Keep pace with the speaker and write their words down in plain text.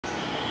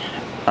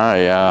All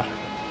right, yeah.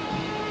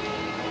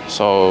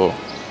 So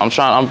I'm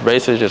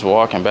basically just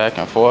walking back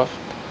and forth,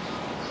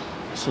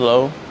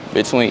 slow,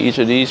 between each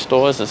of these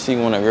stores to see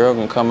when a girl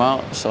can come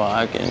out, so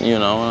I can, you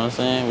know what I'm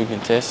saying? We can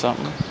test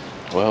something.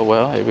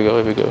 Well, here we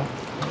go.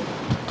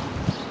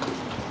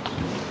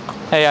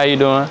 Hey, how you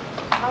doing?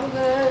 I'm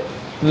good.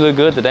 You look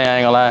good today, I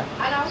ain't gonna lie.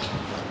 I know.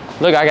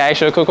 Look, I can ask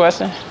you a quick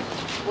question.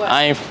 What?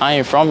 I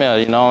ain't from here,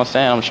 you know what I'm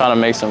saying? I'm trying to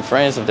make some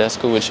friends if that's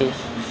cool with you.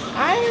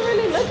 I ain't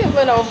really looking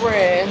for no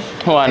friend.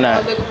 Why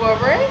not? I'm looking for a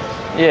friend?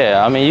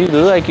 Yeah, I mean, you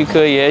look like you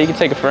could, yeah, you can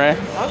take a friend.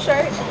 I'm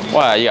straight.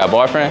 Why, you got a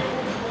boyfriend?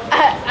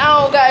 I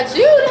don't got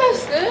you,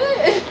 that's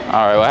good.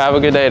 All right, well, have a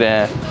good day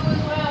then. You as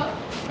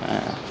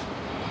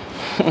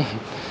well.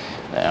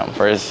 Damn,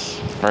 first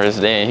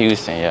day in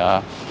Houston,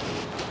 y'all.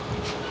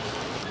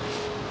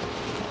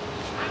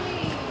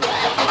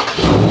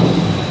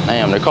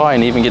 Damn, the car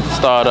ain't even get to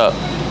start up.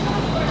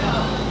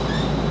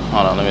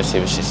 Hold on, let me see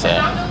what she said.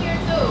 I'm new here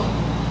too.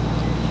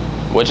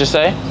 What you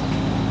say?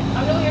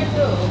 I'm new here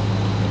too.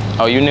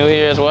 Oh, you new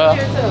here as well?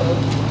 New here too.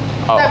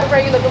 Oh. What type of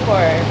friend you looking for?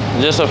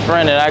 Just a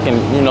friend that I can,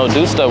 you know,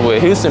 do stuff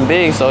with. Houston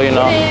big, so you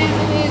know.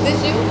 Is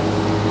this you?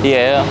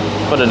 Yeah,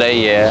 for the day,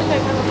 yeah.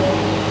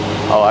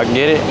 Oh, I can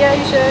get it? Yeah,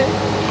 you should.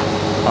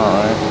 All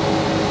right.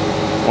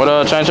 What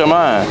changed your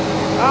mind?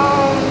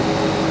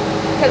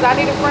 Cause I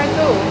need a friend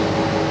too.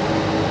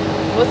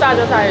 What size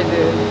your tires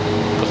is?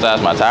 What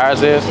size my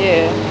tires is?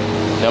 Yeah.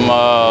 Them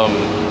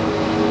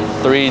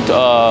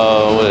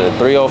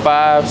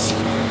 305s.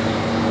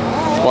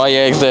 Why you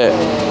ask that?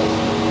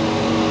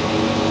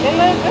 They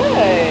look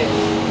good.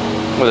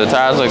 Well, the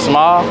tires look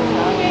small? I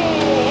mean,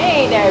 it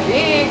ain't that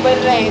big, but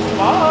it ain't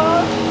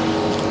small.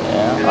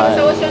 Yeah.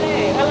 So what's your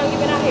name? How long you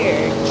been out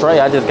here? Trey,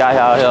 I just got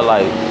out here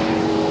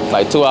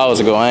like 2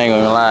 hours ago. I ain't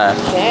gonna lie.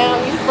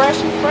 Damn, you fresh.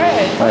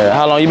 Yeah,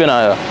 how long you been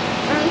out here?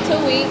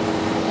 2 weeks.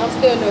 I'm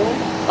still new.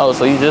 Oh,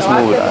 so you just So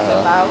moved I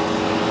out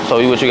still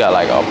here. So you got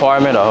like an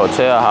apartment, a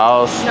hotel,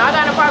 house? No, I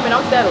got an apartment.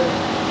 I'm settled.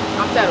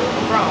 I'm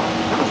grown.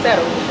 I'm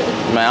settled.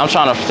 Man, I'm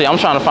trying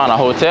to find a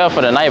hotel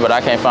for the night, but I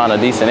can't find a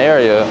decent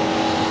area. I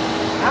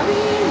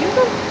mean, you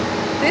can.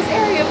 This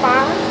area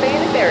fine. Stay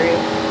in this area.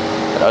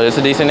 Oh, it's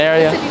a decent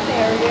area? It's a decent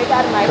area. It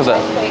got a nice space.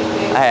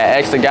 I had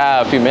asked a guy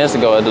a few minutes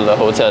ago at the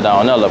hotel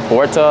down there, La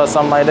Porta or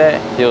something like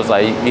that. He was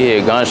like, you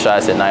hear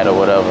gunshots at night or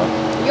whatever.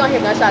 You don't hear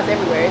gunshots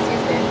everywhere. It's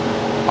Houston.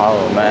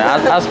 Oh man,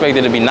 I expected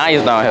it to be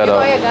nice down here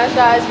though. You gonna hear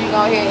gunshots, you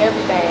gonna hear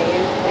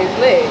everything. It's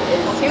lit.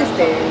 It's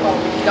Houston.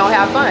 You don't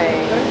have fun.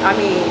 I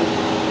mean,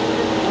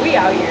 we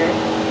out here.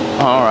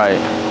 All right.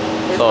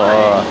 It's So,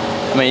 fun.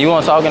 I mean, you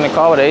want to talk in the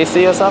car with the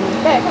AC or something?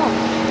 Yeah, come on.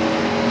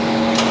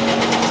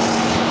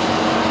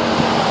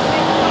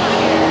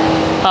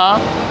 Huh?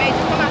 What made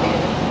you come out here?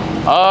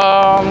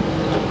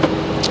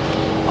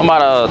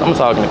 I'm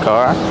talking in the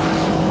car.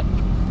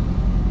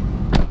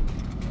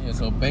 Yeah,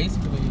 so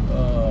basically,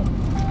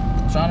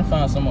 trying to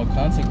find some more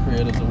content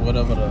creators or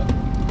whatever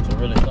to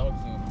really talk to.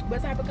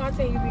 What type of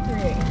content you be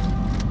creating?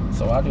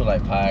 So I do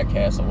like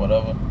podcasts or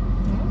whatever.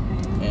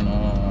 Okay. And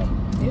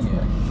yeah,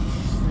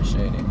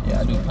 appreciate it.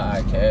 Yeah, I do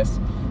podcasts.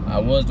 I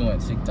was doing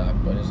TikTok,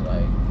 but it's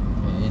like,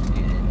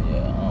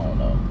 yeah, I don't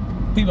know.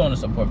 People want to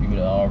support people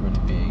that are already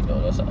big, though.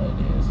 That's how it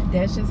is.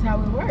 That's just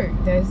how it works.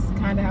 That's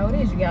kind of how it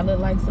is. You gotta look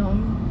like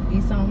something, be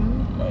something.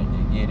 Like,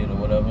 you get it or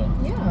whatever.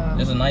 Yeah.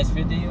 It's a nice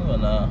fit to you or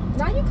nah?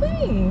 Nah, you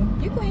clean.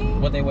 You clean.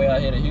 What they wear out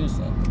here to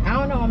Houston? I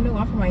don't know. I'm new.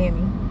 I'm from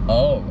Miami.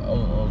 Oh,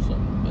 so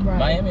Right.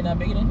 Miami not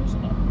bigger than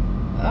Houston, though?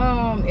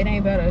 It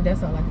ain't better.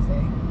 That's all I can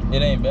say.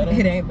 It ain't better?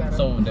 It ain't better.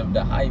 So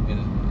the hype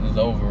is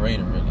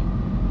overrated, really.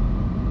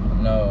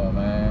 No,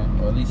 man.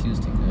 Well, at least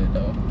Houston good,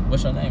 though.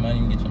 What's your name? I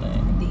didn't even get your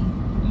name. D.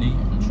 Lee.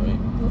 I'm Trey.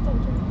 What's up,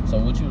 Trey? So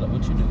what you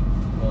do?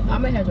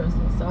 I'm a hairdresser,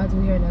 so I do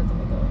hair, nails, and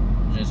makeup.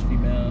 Just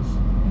females?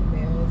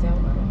 Females,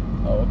 and bottom.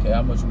 Oh, okay.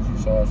 How much would you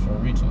charge for a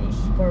retwist?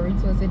 For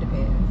retwist, it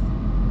depends.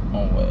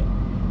 On what?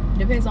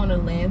 Depends on the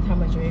length, how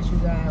much dress you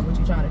got, what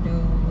you trying to do.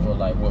 Well,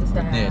 like what the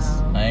with this?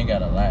 style. I ain't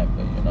got a lot,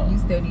 but you know. You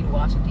still need to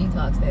wash and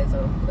detox that,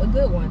 so a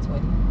good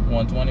 120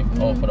 120?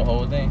 Oh, for the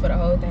whole thing? for the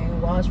whole thing.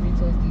 Wash,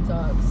 retwist,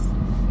 detox,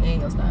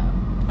 and your style.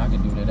 I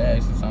could do that. That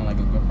actually sound like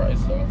a good price,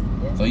 though.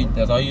 Yes. So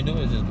that's all you do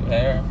is just do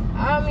hair?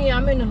 I mean,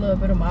 I'm in a little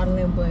bit of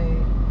modeling, but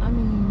I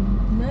mean,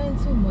 nothing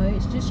too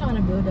much. Just trying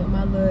to build up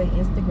my little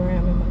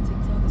Instagram and my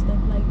TikTok and stuff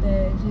like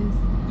that. Just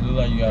You look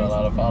like you got a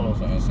lot of followers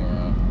on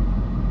Instagram.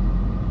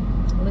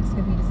 looks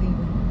could be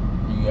deceiving.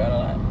 You got a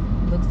lot?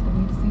 Looks could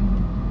be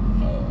deceiving.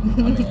 Oh, I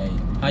mean, hey,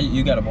 how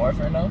you got a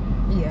boyfriend, though?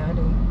 Yeah, I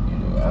do. You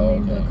do? I Oh,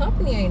 mean, the okay.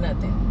 company ain't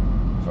nothing.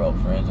 For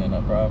friends ain't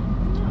no problem.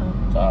 No,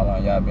 So how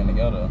long y'all been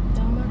together?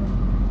 don't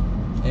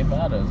matter. It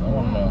matters. I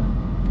want to know.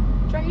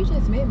 Trey, you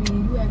just met me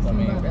and you asked I me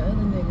mean, about the other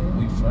nigga.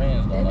 We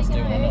friends, though. That I still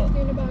nigga want to know.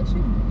 asking about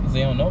you. Because he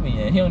don't know me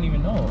yet. He don't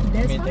even know.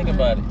 That's I mean, think fine.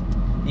 about it.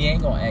 He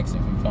ain't going to ask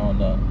if he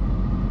found out.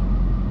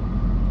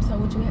 So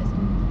what you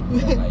asking me?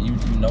 So, like, you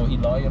know he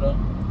loyal, though?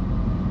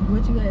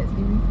 What you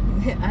asking me?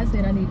 I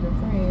said I needed a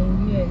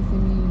friend. You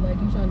asking me like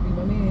you trying to be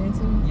my man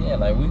too? Yeah,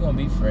 like, we going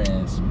to be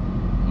friends.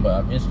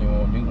 But eventually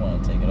we do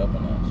want to take it up a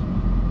notch.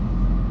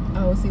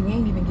 Oh, see, we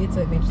ain't even get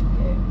to eventually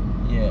yet.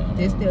 Yeah, I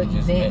This mean, still we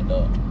just event. met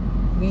though.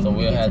 We So need to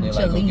we'll get have to to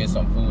like go Chili's. get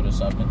some food or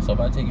something. So if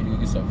I take you to go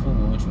get some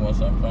food, what you want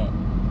something from?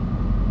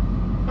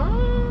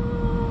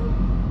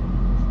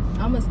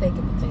 I'm a steak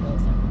and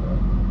potatoes type of girl.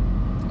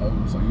 Oh,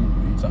 so you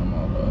talking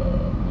about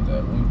with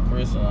that Ruth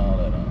Chris and all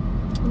that?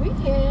 We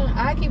can.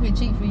 I keep it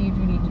cheap for you if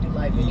you need to do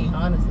like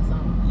Benihana's or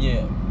something.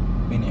 Yeah,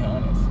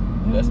 Benihana's.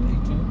 That's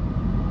cheap too.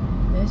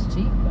 That's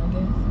cheap, I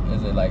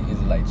guess. Is it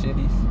like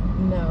Chili's?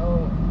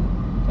 No.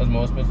 That's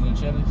more expensive than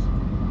Chili's.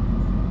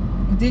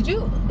 Did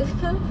you?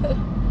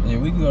 Yeah,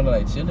 we can go to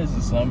like Chili's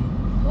or something.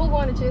 Who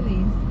going to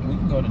Chili's? We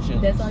can go to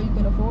Chili's. That's all you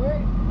can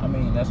afford? I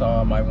mean, that's all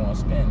I might want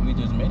to spend. We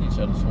just met each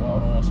other, so I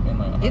don't want to spend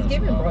like $100. It's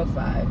giving broke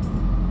vibes.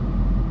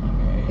 I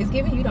mean, It's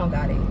giving you don't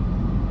got it.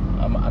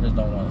 I just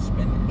don't want to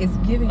spend it. It's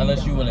giving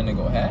Unless you you're willing to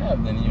go half,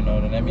 then you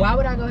know, then that means. Why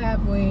would I go half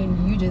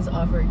when you just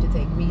offered to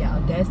take me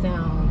out? That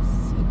sounds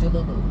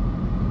delulu.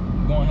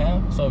 Going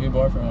half? So if your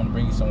boyfriend want to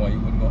bring you somewhere, you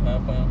wouldn't go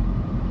half for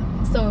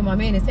him? So if my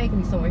man is taking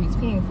me somewhere, he's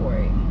paying for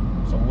it.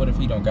 So what if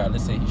he don't got,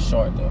 let's say he's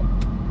short though.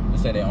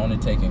 Let's say they're only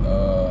taking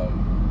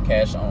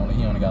cash only.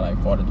 He only got like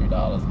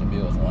 $43. The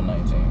bill is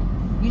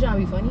 $119. You trying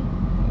to be funny?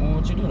 Well,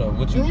 what you do though?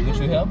 Would you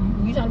help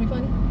him? You trying to be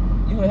funny?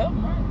 You would help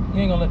him, right?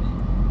 You ain't gonna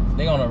let.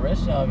 They gonna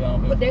arrest y'all if y'all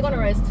don't pay. But they're gonna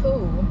arrest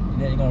too.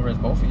 Yeah, they gonna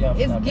arrest both of y'all. For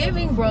It's not paying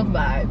giving for broke food.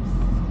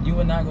 vibes. You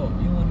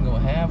wouldn't go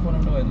half with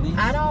them though at least.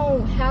 I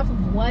don't half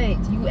of what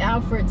you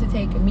offered to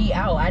take me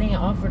out. I didn't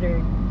offer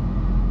to.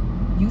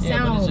 You Yeah,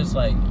 sound but it's just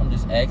like I'm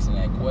just asking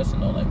that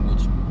question though. Like,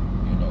 would you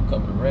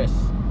cover the rest?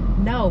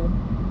 no,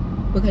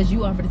 because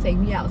you offered to take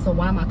me out. So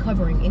why am I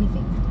covering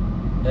anything?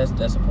 That's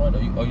the point though.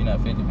 You're not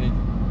 50-50.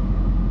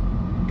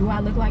 Do I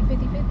look like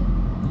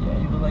 50-50? Yeah,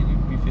 you look like you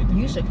could be 50-50.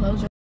 You should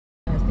close your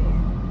eyes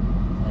then.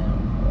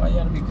 Damn, why you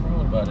gotta be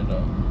cruel about it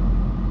though?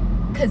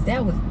 Cause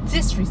that was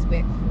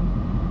disrespectful.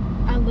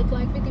 I look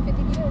like 50-50 to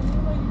you. You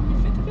look like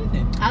you could be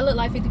 50-50. I look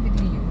like 50-50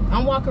 to you.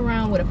 I'm walking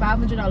around with a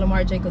 $500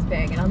 Marc Jacobs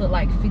bag and I look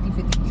like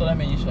 50-50 to you. So that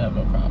means you should have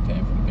no problem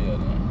paying for the bill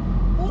then.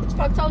 Who the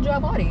fuck told you I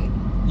bought it?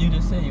 You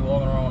just said you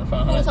walking around with a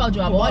 $500. Who told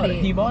you I bought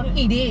it? He bought it?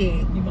 He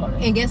did. He bought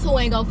it? And guess who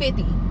ain't go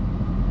 50?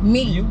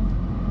 Me. You?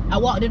 I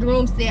walked in the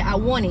room, said I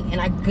want it,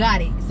 and I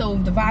got it. So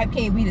if the vibe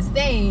can't be the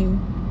same,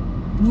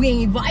 we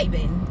ain't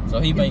vibing. So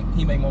he make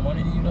more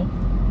money than you though?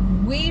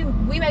 We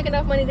make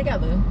enough money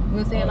together.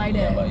 We'll say it like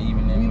yeah, that. By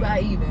even then. We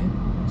buy even.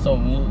 So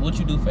what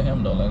you do for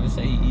him though? Like let's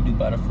say he do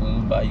buy the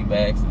food, buy you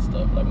bags and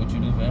stuff. Like what you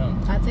do for him?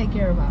 I take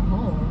care of our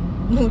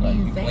home. What Like, are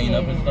you you saying? clean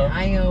up and stuff?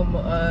 I am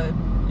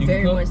You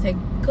very can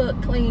much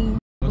cook, clean,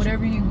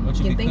 whatever you what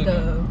can be think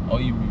cooking? of. Oh,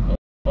 you be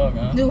fuck,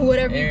 huh? Do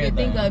whatever you can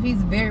think Everything. of.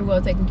 He's very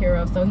well taken care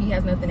of, so he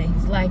has nothing that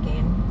he's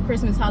lacking.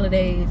 Christmas,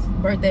 holidays,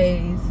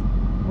 birthdays,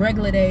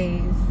 regular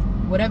days,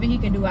 whatever he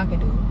can do, I can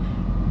do.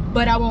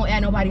 But I won't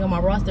add nobody on my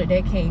roster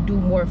that can't do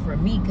more for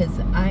me because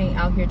I ain't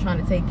out here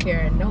trying to take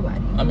care of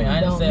nobody. I mean, I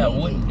didn't say I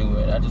need wouldn't it. do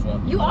it. I just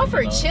want You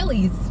offered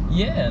Chili's.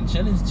 Yeah, and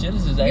Chili's is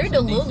actually You're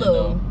the decent, Lulu.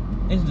 though.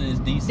 It's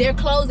decent. They're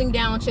closing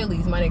down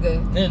Chili's, my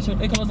nigga.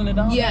 They're closing it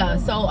down? Yeah,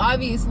 so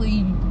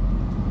obviously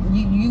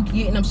you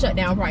getting them shut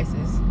down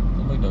prices.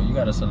 Look though, you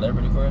got a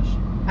celebrity crush?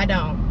 I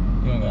don't.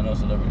 You don't got no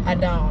celebrity crush? I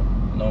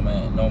don't. No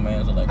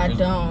man's like I Chris,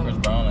 don't. Chris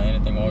Brown or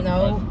anything more?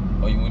 No.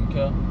 Or you wouldn't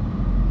care?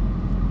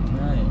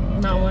 Nah,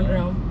 Not one of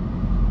them.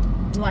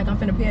 Like I'm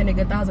finna pay a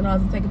nigga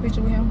 $1,000 to take a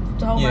picture with him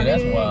to hold my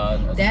that's leg.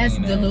 wild. That's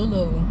seen the that.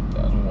 Lulu,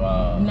 That's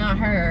wild. not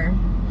her.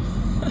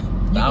 You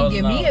can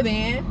give me a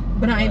band,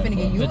 but I ain't Right, finna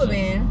for a give you a picture.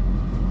 band.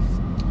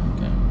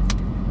 Okay.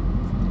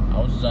 I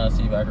was just trying to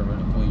see if I could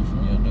really pull you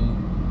from your dude.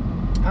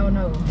 Oh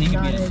no. He could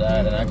not be the as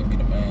side good. and I could be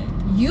the man.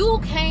 You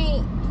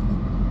can't,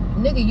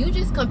 nigga. You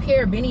just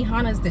compare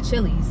Benihana's to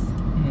Chili's.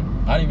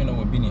 I didn't even know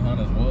what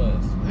Benihana's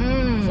was.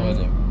 So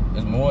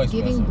it's more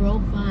expensive. Giving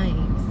broke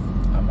vibes.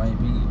 I might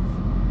be.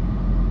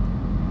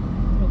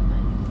 Broke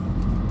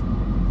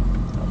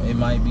vibes. It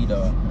might be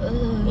though. But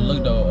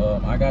look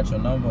though, I got your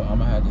number. I'm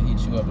gonna have to hit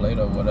you up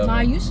later or whatever.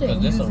 Nah, you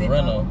shouldn't Cause use this a it,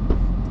 rental. though.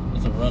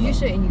 It's a rental. You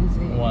shouldn't use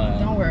it. Why?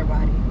 Don't worry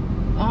about it.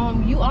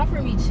 You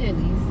offer me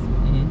Chili's,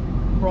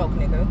 broke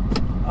nigga.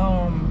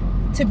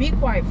 To be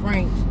quite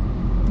frank,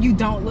 you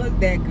don't look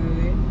that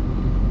good.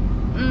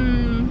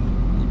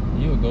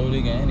 You a gold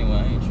digger anyway.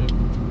 I ain't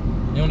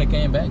tripping. You only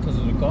came back because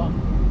of the car.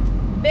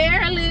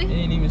 Barely. It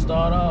didn't even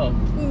start off.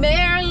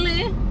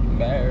 Barely.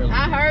 Barely.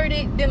 I heard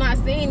it, then I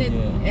seen it, Yeah.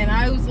 and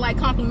I was like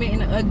complimenting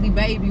the ugly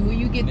baby. Where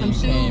you get Then them you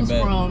came shoes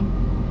back.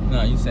 from?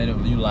 No, you said it.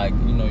 You like.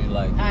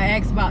 I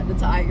asked about the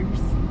tires,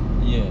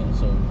 Yeah.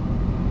 So,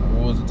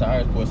 what was the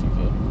tires question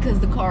for? cause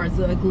the car is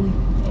ugly.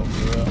 Oh,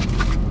 for real.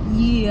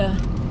 Yeah.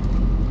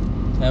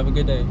 Have a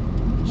good day.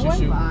 Boy,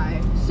 Shoo.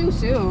 bye. Shoo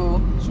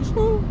shoo. Shoo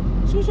shoo.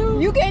 Shoo shoo.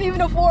 You can't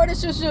even afford a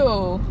shoo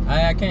shoo.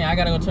 I can't. I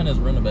gotta go turn this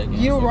rental back in.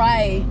 You So,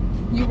 right.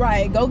 You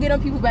right. Go get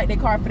them people back their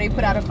car before they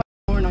put out a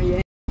horn on you.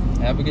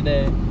 Have a good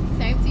day.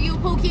 Same to you,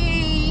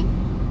 Pookie.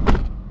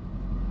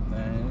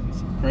 Man, there's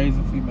some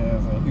crazy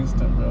females in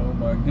Houston, bro. Oh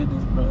my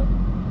goodness, bro.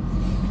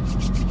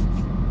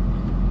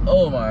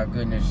 Oh my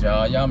goodness,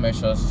 y'all. Y'all make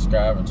sure to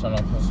subscribe and turn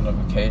on post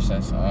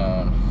notifications.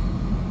 Yeah, I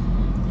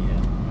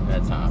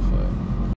got time for it.